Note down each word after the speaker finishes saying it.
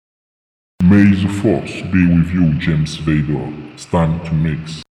May the force be with you, James Vader. Stand to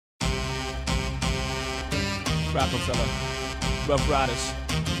mix. Rockefeller, Rough Riders,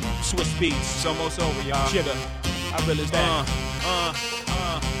 Swiss Beats, it's almost over, y'all. Jigga, I realize that.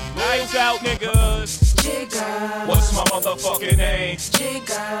 Lights out, niggas. Jigga. What's my motherfucking name?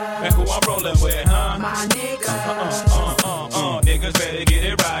 Jigga. And who I'm rolling with, huh? My nigga. Niggas better get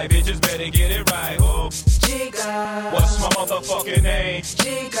it right, bitches better get it right. Oh. Jigga. What's my motherfucking name?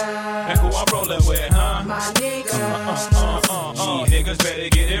 Jigga. And who I'm rolling with, huh? My nigga. Niggas better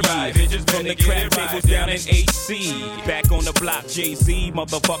get it right, bitches better get it right. Tables down in AC, back on the block, Jay-Z,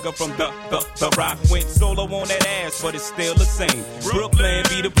 motherfucker from the Rock. Went solo on that ass, but it's still the same. Brooklyn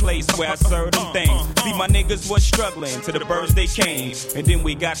be the place where I serve them things. See, my niggas was struggling to the birds they came, and then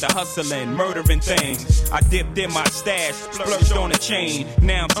we got the hustling, murdering things. I dipped in my stash, splurged on a chain.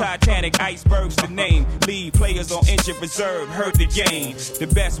 Now I'm Titanic, icebergs the name. Leave players on injured reserve, heard the game. The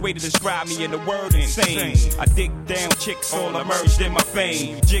best way to describe me in the word insane. I dig down chicks all emerged in my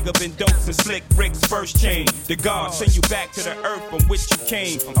fame. Jigga been dopes and slick bricks first chain. The gods send you back to the earth from which you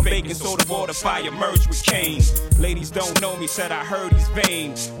came. I'm baking soda water, fire merged with cane. Ladies don't know me, said I heard he's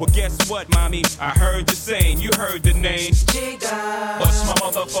vain. Well guess what, mommy? I heard the same. You heard the name. Jigga. What's my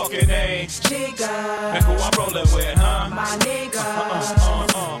motherfucking name? Jigga. And who I'm rolling with, huh? My nigga.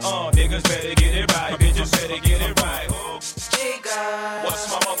 Niggas better get it right, bitches better get it right. Oh. Jigga.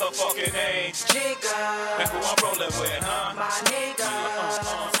 What's my motherfucking name? Jigga. And who I'm rolling with, huh? My nigga.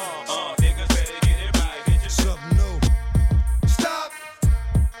 Niggas better get it right, bitches. Something new. Stop,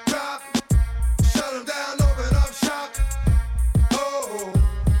 drop, shut 'em down, open up shop. Oh,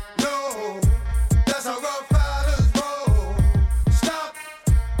 no, that's how Rough Riders roll. Stop,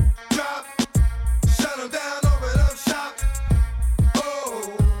 drop, shut 'em down, open up shop.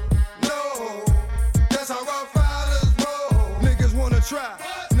 Oh, no, that's how Rough Riders roll. Niggas wanna try,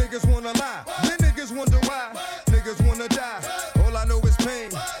 niggas wanna lie, then niggas wonder why, niggas wanna die. All I know is pain,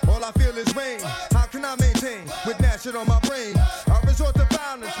 all I feel is rain. How can I maintain with that shit on my brain? I resort to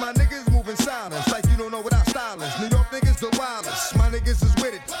violence, my niggas moving silence like you don't know what our style is. New York niggas the wildest, my niggas is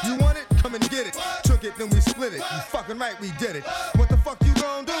with it. You want it? Come and get it. Took it, then we split it. You fucking right, we did it. What the fuck you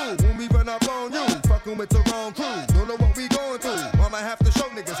gon' do when we run up on you? Fucking with the wrong crew, don't know what we going through. I might have to show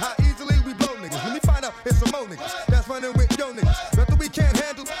niggas how easily we blow niggas. When we find out it's some more niggas that's running with yo niggas. Nothing we can't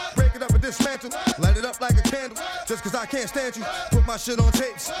handle, break it up and dismantle. Light it up like a candle, just cause I can't stand you. Put my shit on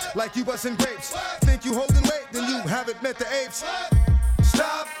tapes, like you bustin' grapes. Think you holding weight, then you haven't met the apes.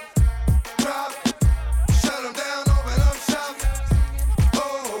 Stop, drop, shut 'em down, open up shop.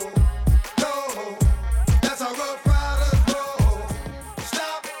 Oh, no, that's how Rough Riders roll.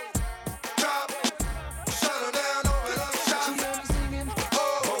 Stop, drop, shut 'em down, open up shop. Oh,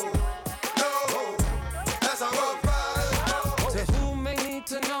 no, that's how Rough Riders roll. To who may need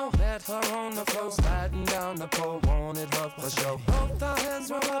to know, let her on the floor, sliding down the pole, wanted her for show. Both our hands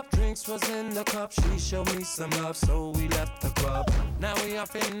were up, drinks was in the cup. She showed me some love, so we left the club. Now we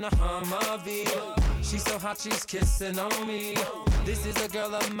off in the Humvee. She's so hot, she's kissing on me. This is a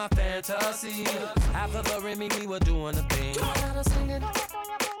girl of my fantasy. Half of her and me, we were doing a thing. I got her singing.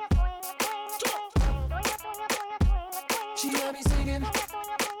 She had me singing. I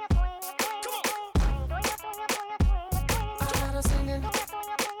got her singing.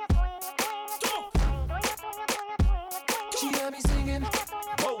 She had me singing.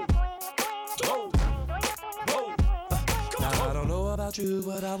 Whoa, whoa, whoa. Now I don't know about you,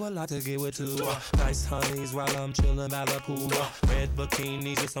 but I would like to get with two nice honeys while I'm chillin' by the pool. Red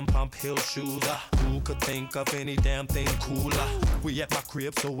bikinis and some pump heel shoes. Who could think of any damn thing cooler? We at my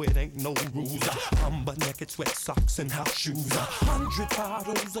crib, so it ain't no rules. I'm butt naked, sweat socks and house shoes. 100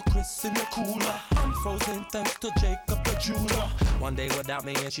 bottles of Chris in the cooler. I'm frozen thanks to Jacob the jeweler. One day without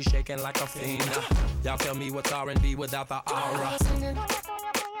me and she shaking like a fiend. Y'all tell me what's R&B without the aura.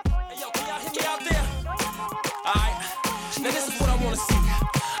 Hey yo, can y'all hit me out there? Alright, now this is what I wanna see.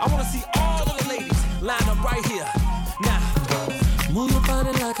 I wanna see all of the ladies line up right here. Now, move your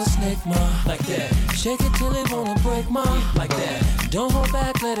body like a snake, ma. Like that. Shake it till it wanna break, ma. Like that. Don't hold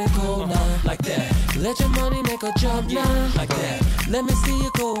back, let it go now. Like that. Let your money make a jump now. Like that. Let me see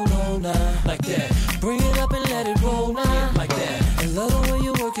you go low now. Like that. Bring it up and let it roll now. Like that. I love the way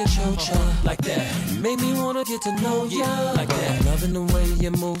you work your chocha. Like that. Make me wanna get to know ya. Like that. Loving the way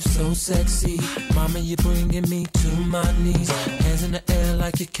you move so sexy. Mama, you're bringing me to my knees. Hands in the air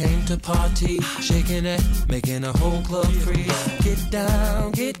like you came to party. Shaking it, making a whole club freeze. Get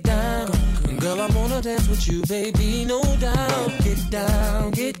down, get down. Girl, I wanna dance with you, baby, no doubt. Get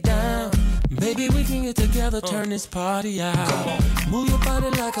down, get down. Baby, we can get together, turn this party out. Move your body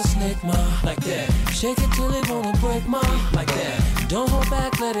like a snake, ma, like that. Shake it till it wanna break, ma, like that. Don't hold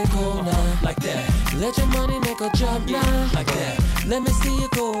back, let it go now, like that. Let your money make a jump now, like that. Let me see you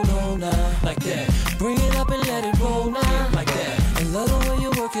go low now, like that. Bring it up and let it roll now, like that. I love the way you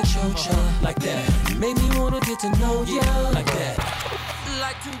work your chocha, like that. Make me wanna get to know ya, like that.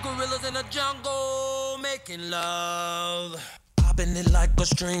 Like two gorillas in a jungle making love. Popping it like a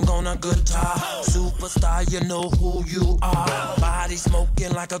string on a guitar. Superstar, you know who you are. Body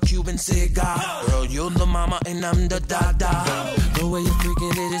smoking like a Cuban cigar. Girl, you're the mama and I'm the dada. The way you're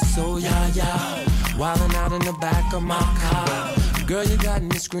freaking it is so ya-ya. Wildin' out in the back of my car. Girl, you got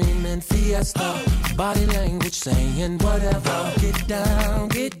me screaming fiesta. Body language saying whatever. Get down,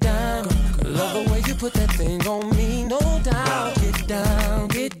 get down. Love the way you put that thing on me, no doubt. Get down,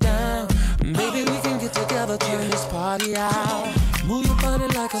 get down. Baby, we can get together, turn this party out. Move your body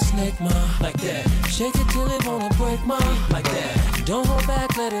like a snake, ma, like that. Shake it till it wanna break, ma, like that. Don't hold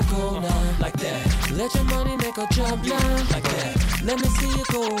back, let it go now, like that. Let your money make a jump now, like that. Let me see you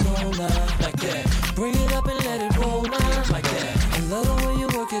go low now, like that. Bring it up and let it roll now, like that. I love the way you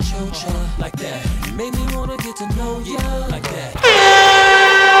work your chocha, like that. You make me wanna get to know ya, like that.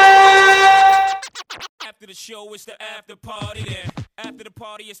 After the show, it's the after party then. After the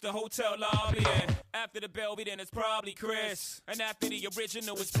party, it's the hotel lobby then. After the Belby, then it's probably Chris. And after the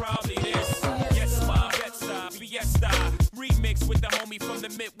original, it's probably this. Yes, my Betside, Fiesta. Remix with the homie from the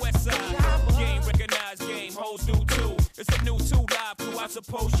Midwest side. Game recognized, game hoes do too. It's a new 2 Live Crew, I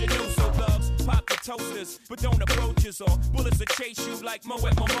suppose you knew. So loves, pop the toasters, but don't approach us. Or bullets will chase you like Mo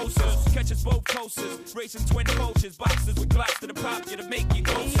at Mimosas. Catch us both coasters, racing twin poachers. Boxes with glocks to the pop you to make you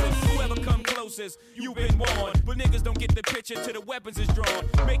closer. Whoever come closest, you been warned. But niggas don't get the picture till the weapons is drawn.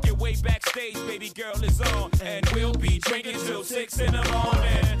 Make your way backstage, baby girl is on. And we'll be drinking till 6 in the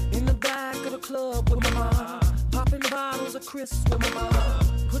morning. In the back of the club with my mom, popping bottles of crisps with my mom.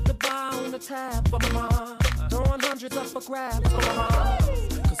 Put the bar on the tab for my mom, throwing hundreds up for grabs for my mom.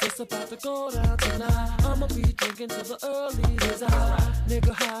 Cause it's about to go down tonight. I'ma be drinking till the early days.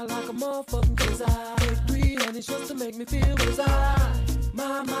 Nigga high like a motherfucking kiss. Take 3 honeys just to make me feel his eye.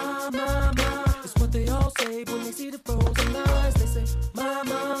 My, it's what they all say when they see the frozen eyes. They say, my.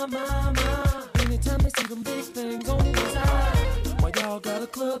 Anytime they see them big things on his eye. Why y'all got a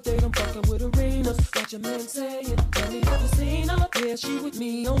club date? I'm fucking with arenas. Watch your man say it. Tell me, have you seen her? Yeah, she with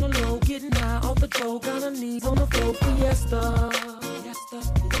me on the low, getting high off the dough. Got her knees on the floor. Fiesta.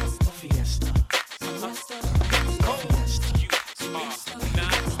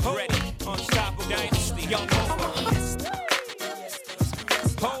 Ready, unstoppable dynasty, young over.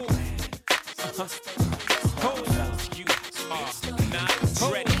 You are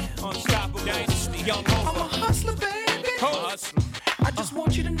not ready, unstoppable dynasty, young over. I'm a hustler, baby. Hustler. I just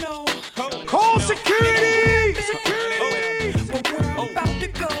want you to know. Call security! But where I'm about to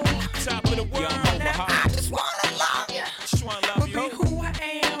go. Top of the world. Now I just wanna love you. Just wanna love But you. be who I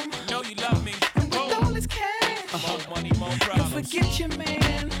am. Know you love me. And with all this cash. More money, more Don't problems. forget your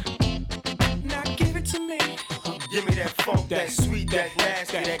man. Now give it to me. Give me that funk, that sweet, that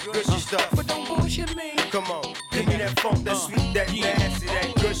nasty, that gushy stuff. But don't bullshit me. Come on, give me that funk, that sweet, that nasty,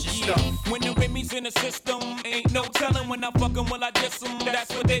 that gushy stuff. When the Remy's in the system, ain't no telling when I fuck 'em, will I diss 'em?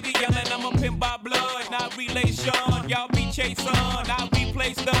 That's what they be yelling. I'm a pimp by blood, not relation. Y'all be chasing, I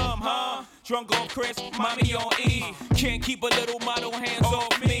replace them, huh? Drunk on Chris, mommy on E. Can't keep a little model hands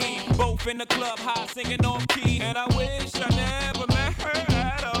off me. Both in the club, high singing off key. And I wish I never met her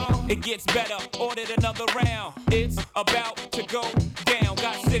at all. It gets better, ordered another round. It's about to go down.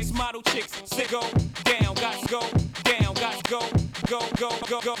 Got 6 model chicks, go down. Got to go down, got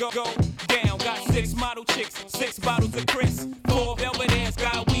to go down. Got 6 model chicks, 6 bottles of Chris. 4 velvet ass,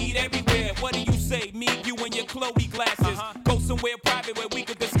 got weed everywhere. What do you say? Me, you, and your Chloe glasses. Go somewhere private where we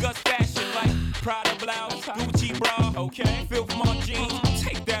could discuss fashion like Prada blouse, Gucci bra, okay? Filth Mark jeans,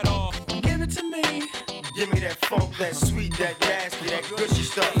 take that off. Give it to me. Give me that funk, that sweet, that nasty, that gushy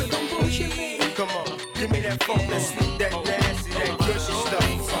stuff. But don't bullshit me. Come on, give me that funk, that sweet, that nasty, that gushy stuff.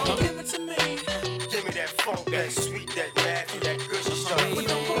 Give it to me. Give me that funk, that sweet, that nasty, that gushy stuff. But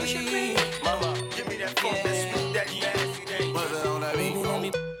don't bullshit me. Mama, give me that funk, that sweet, that nasty, that gushy stuff.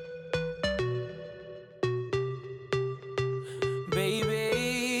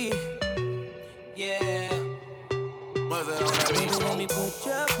 Baby, yeah. Baby, let me put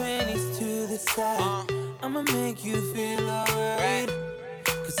your panties to the side. I'ma make you feel alright.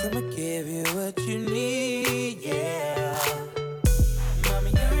 Cause I'ma give you what you need, yeah. Mommy,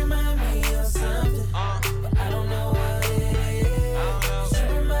 you remind me of something, but I don't know what it is. You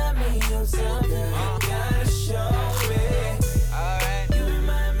remind me of something, you gotta show me. You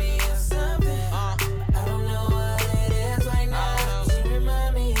remind me of something.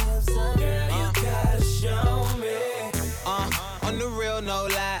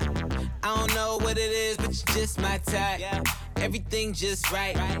 just my type. Everything just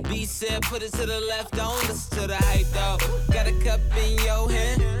right. B said, put it to the left, don't listen to the hype though. Got a cup in your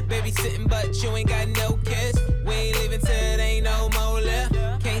hand, baby sitting, but you ain't got no kiss. We ain't leaving till it ain't no more left.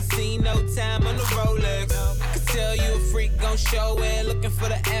 Can't see no time on the Rolex. I could tell you a freak gon' show it. Looking for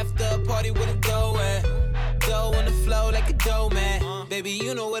the after party with a dough at. Dough on the flow like a dough man. Baby,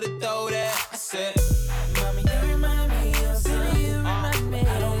 you know where to throw that. I said, Mommy, you remind me of something. You remind me.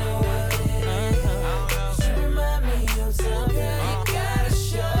 I don't know what it is. You remind me of something. You gotta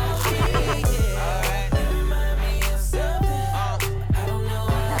show me. Alright. You remind me of something. I don't know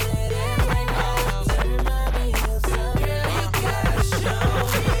what it is right now. You remind me of something. You gotta show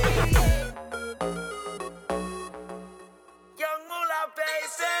me. Young Moolah,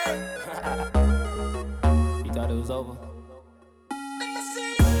 baby. You thought it was over?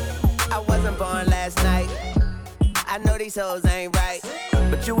 I wasn't born last night. I know these hoes ain't right.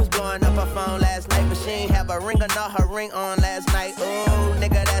 But you was blowing up her phone last night. But she ain't have a ring or not her ring on last night. Ooh,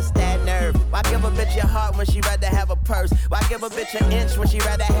 nigga, that's that nerve. Why give a bitch your heart when she rather have a purse? Why give a bitch an inch when she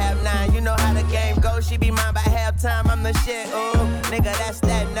rather have 9? You know how the game goes. She be mine by halftime. I'm the shit. Ooh, nigga, that's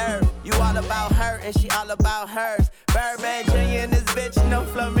that nerve. You all about her and she all about hers. Birdman Jr. and this bitch, no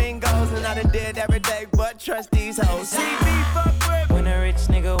flamingos. And I done did everything but trust these hoes. See me fuck with. When a rich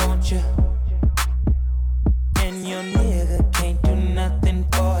nigga want you, and your nigga can't do nothing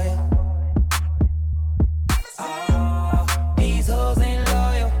for you. Oh, these hoes ain't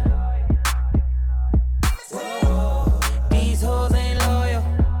loyal. Whoa, these hoes ain't loyal.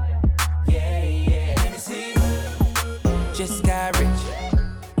 Yeah, yeah, let me see. Just got rich.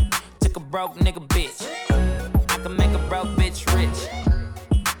 Took a broke nigga bitch. I can make a broke bitch rich,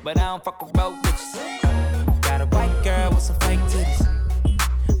 but I don't fuck with broke bitches. Got a white girl with some fake titties.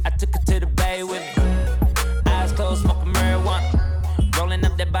 I took her to the bay with me. Eyes closed, smoking marijuana. Rolling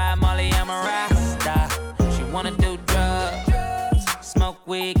up that by Molly, I'm a rasta. She wanna do drugs, smoke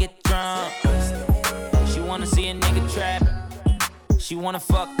weed, get drunk. She wanna see a nigga trap. She wanna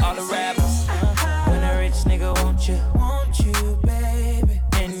fuck all the rappers. When a rich nigga want you, baby.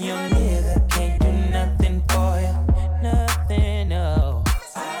 And your nigga can't do nothing for you. Nothing, no.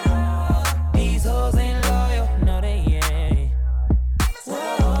 These hoes ain't loyal, no they ain't.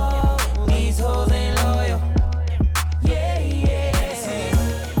 Whoa, these hoes ain't loyal. Yeah, yeah.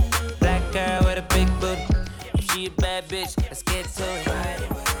 Black girl with a big booty. If she a bad bitch, let's get to it.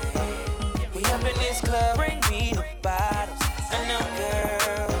 We up in this club, bring me the bottles. I know,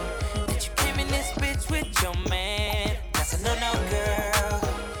 girl, that you came in this bitch with your man. That's a no-no, girl.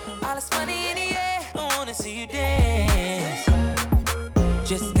 All this money in the air, I wanna see you dance.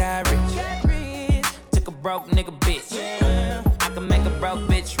 Just got rich. Took a broke nigga bitch. I can make a broke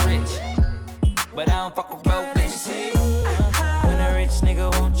bitch rich, but I don't fuck with broke bitches. When a rich nigga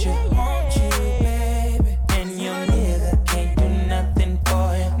want you, baby. And your nigga can't do nothing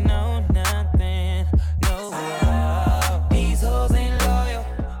for you. No, nothing, no. These hoes ain't loyal.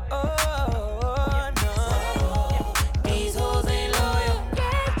 Oh, no. These hoes ain't loyal.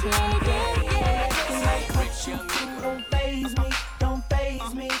 Don't faze me, don't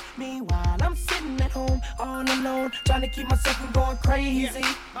faze me. Meanwhile, I'm sitting at home all alone, trying to keep myself from going crazy.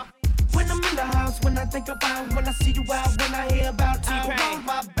 When I'm in the house, when I think about, when I see you out, when I hear about I want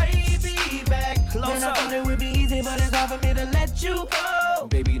my baby back. Then I thought it would be easy, but it's hard for me to let you go.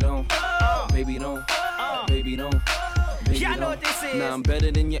 Baby don't, baby don't, baby don't. Y'all know what this is. Nah, I'm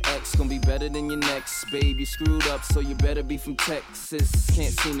better than your ex, gonna be better than your next. Babe, you screwed up, so you better be from Texas.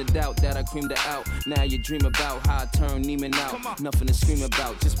 Can't seem to doubt that I creamed her out. Now you dream about how I turned Neiman out. Nothing to scream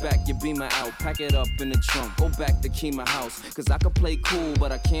about, just back your Beamer out. Pack it up in the trunk, go back to Kima house. Cause I could play cool,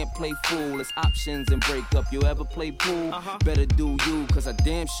 but I can't play fool. It's options and break up. You ever play pool? Better do you, cause I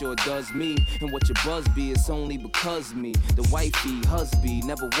damn sure does me. And what your buzz be, it's only because me. The wifey, husband,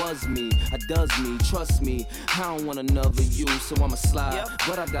 never was me. I does me, trust me. I don't want another you, so I'ma slide.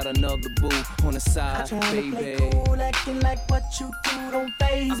 But I got another boo on the side, baby. Play cool, acting like what you do don't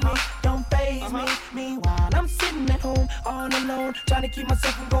faze me, don't faze me. Meanwhile, I'm sitting at home all alone, trying to keep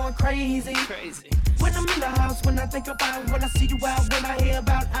myself from going crazy. When I'm in the house, when I think about, when I see you out, when I hear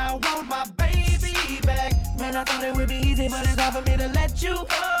about, I want my baby back. Man, I thought it would be easy, but it's hard for me to let you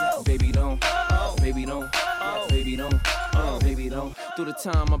go. Baby don't, baby don't, baby don't, baby don't. Through the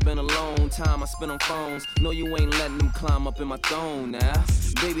the time I've been alone, time I spent on phones. No, you ain't letting them climb up in my throne now.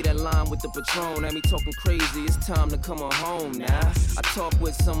 Baby, that line with the Patron had me talking crazy. It's time to come on home now. I talk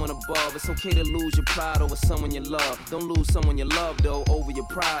with someone above. It's okay to lose your pride over someone you love. Don't lose someone you love though over your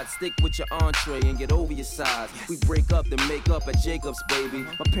pride. Stick with your entree and get over your size. We break up then make up at Jacob's, baby.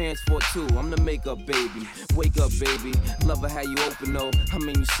 My parents fought too. I'm the makeup baby. Wake up, baby. Love how you open though. I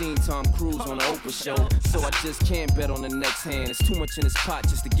mean, you seen Tom Cruise on the Oprah show, so I just can't bet on the next hand. It's too much in this pot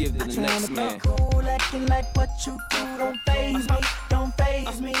just to give to the next man. Cool, acting like what you do don't faze me, don't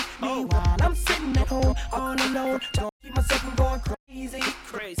faze me. Meanwhile, I'm sitting at home all alone, trying to keep myself from going crazy.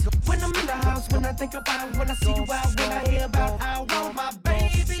 When I'm in the house, when I think about, when I see you out, when I hear about how I want my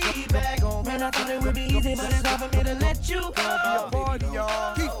baby back. Man, I thought it would be easy, but it's hard for me to let you go.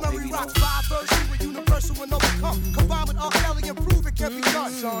 Keith Murray rocks live version with universal and overcome. Combined with R. Kelly and prove it can be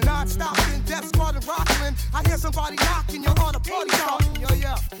done. Non-stop in Def Squad and Rockland. I hear somebody knocking, you're on a party talking. Yo,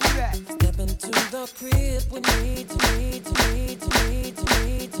 yeah, who that? Step into the crib with me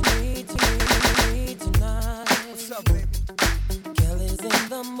tonight. What's up, baby? Kelly's in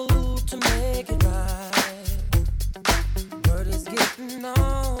the mood to make it right. Word is getting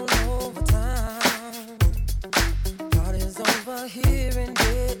all over town. Party's over here and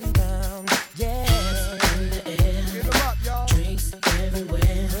getting down. Yeah. In the air. Get 'em up, y'all. Drinks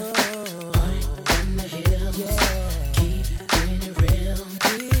everywhere. Party in the hills. Yeah. Keep doing it real.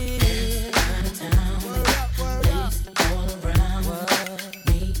 Out of town. Ladies all around.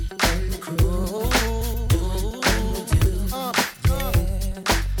 Me and the crew.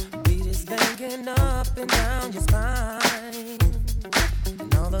 Beat is banging up and down your spine.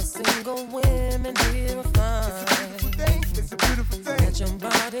 And all the single women here are fine. It's a beautiful thing. Let your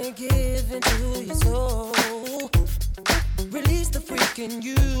body give into your soul. Release the freak in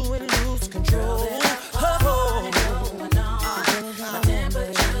you and lose control. My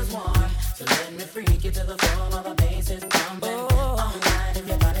temperature's warm, so let me freak you to the floor while the bass is pumping. All night if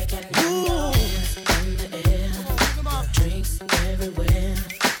your body can move. In the air, drinks everywhere.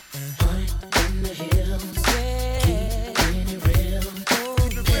 Party in the hills, keep it real.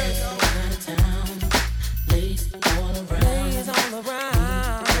 Out of town, ladies all around.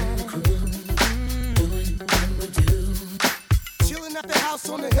 Doing what we do. Chilling at the house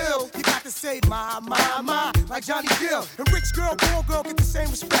on the hill, you got to say my, like Johnny Gill. And rich girl, poor girl get the same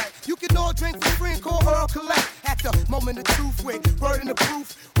respect. You can all drink for free and call her collect. At the moment of truth with word and the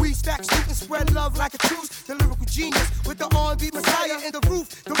proof, we stack, shoot and spread love like a truce. The lyrical genius with the R&B messiah and the roof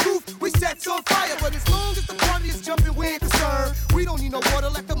we set on fire. But as long as the party is jumping, we ain't concerned. We don't need no water,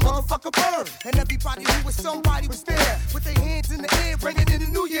 let the motherfucker burn. And everybody who was somebody was there with their hands in the air, bringing in the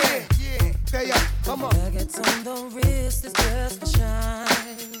new year. Yeah, they up, come on. Nuggets on the wrist is just for shine.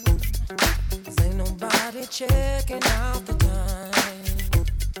 'Cause ain't nobody checking out the time.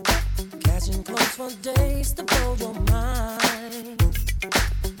 Catching close for days to blow your mind.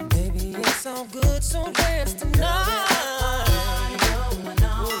 Baby, it's all good, so dance tonight.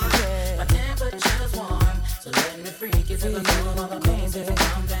 My temperature's warm, so let me freak you to the floor while the bass is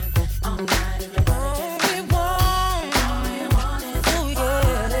pumping. All night if your body can move. All you want is a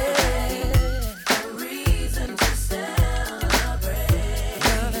party, a reason to celebrate.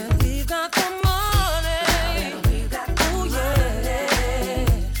 Now that we've got the money, ooh yeah,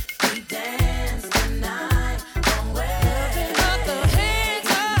 we dance tonight. Don't wait. nothing but the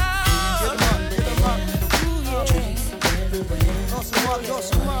hands up. Drinks everywhere. Toss 'em up,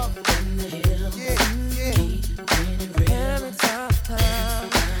 toss 'em up. In the hills, Yeah, yeah. keep it real. Every time,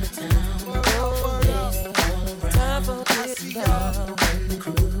 Out of town, Word up. time for getting down. and the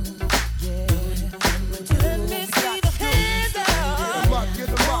crew. Let me see the hands Get 'em up. up, get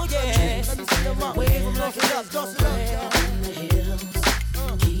 'em up. yeah. Let me see 'em up. Wave 'em like Toss it up, toss it up. In the hills,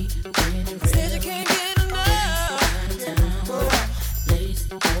 keep it Said real. you can't get enough. Out of town, Word up. ladies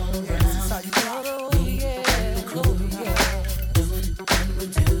all This is how around. you rock. Oh yeah, oh yeah. Doing what we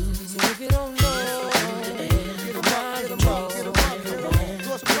do. So if you don't know, Get 'em up, get 'em up, get 'em up.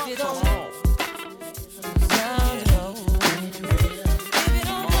 Toss 'em if up, you toss don't 'em know, up. now you know. If you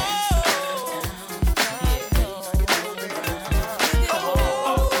don't know,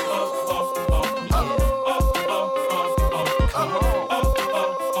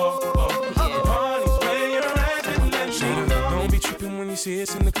 Don't be tripping when you see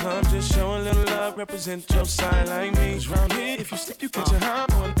us in the club. Just show a little love, represent your side like me. 'Cause round here, if you slip, you catch a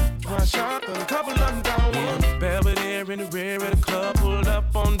hot one. Try shotgun, a couple of them down one. Belvedere in the rear of the club, pulled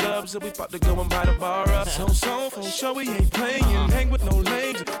up on dubs, and we about to go and buy the bar up. So for sure we ain't playing. Hang with no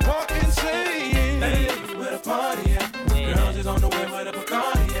lames, walk insane. Hey, where the party at? Girls is on the way where the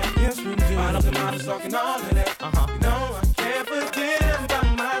Bacardi at. Yes, we do. Bottoms and models talking all of that. You know I can't forget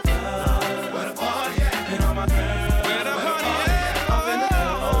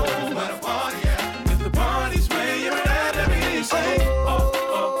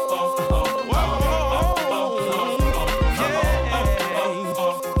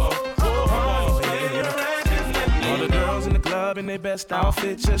best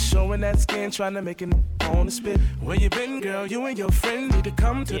outfit, just showing that skin, trying to make it on the spit. Where you been, girl? You and your friend need to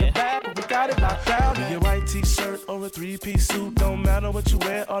come to the back. We got it locked down. In your white t-shirt or a three-piece suit, don't matter what you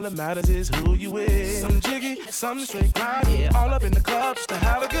wear. All that matters is who you with. Some jiggy, some straight grind. All up in the club just to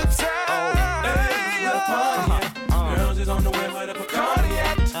have a good time. Hey, where the party at? Girls is on the way where the Bacardi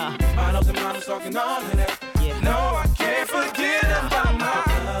at. Models and models talking all of that. No, I can't forget about my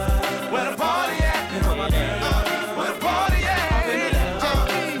club. Where the party at? And all my girls. Where the party at?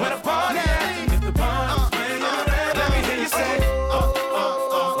 Where the party at? If the party's where you're at, let me hear you say.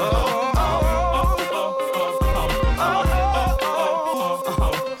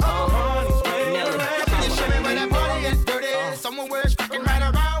 Someone wears fucking right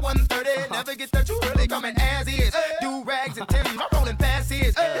around 1:30. Never get that you really coming as is. Do rags and Timbs, I'm rolling past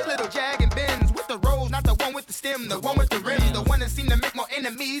his. This little Jag and Benz with the rolls, not the one with the stem, the one with the rim, the one that seem to make more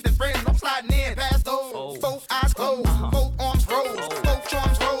enemies than friends. I'm sliding in past those, both eyes closed, both arms rose, both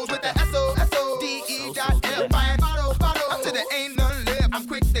charms rose with the SOSODE.F. Buying bottle. Up to the ain't none left. I'm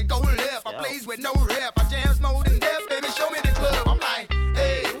quick to go left. I plays with no rep. I jams more than death, baby. Show me the club. I'm like,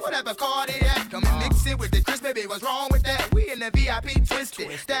 hey, whatever car they at, come and mix it with the Chris, baby. What's wrong with that? We in the VIP twisted,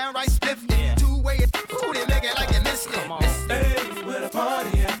 downright spiffed. Two-way, ooh, they make it like you missed it. Hey, where the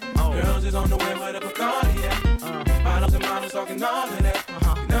party at? Girls is on the way where the Bacardi at. Models and models talking all of that.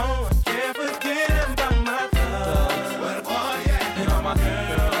 No, I can't forget about my club. Where the party at? And all my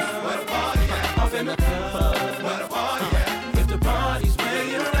girls. Where the party at? Off in the club. Where the party at? If the party's where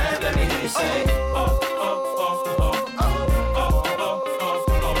you're at, let me hear you say.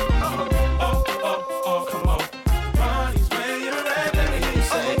 Come on. The party's where you're at, let me hear you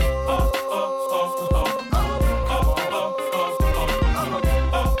say.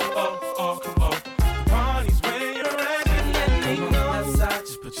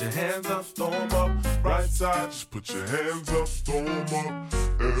 Put your hands up, throw 'em up. Right side, just put your hands up, throw 'em up.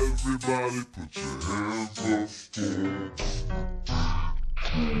 Everybody put your hands up, throw 'em up.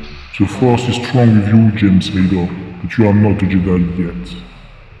 So fast is strong with you, James Vader, but you are not a Jedi yet.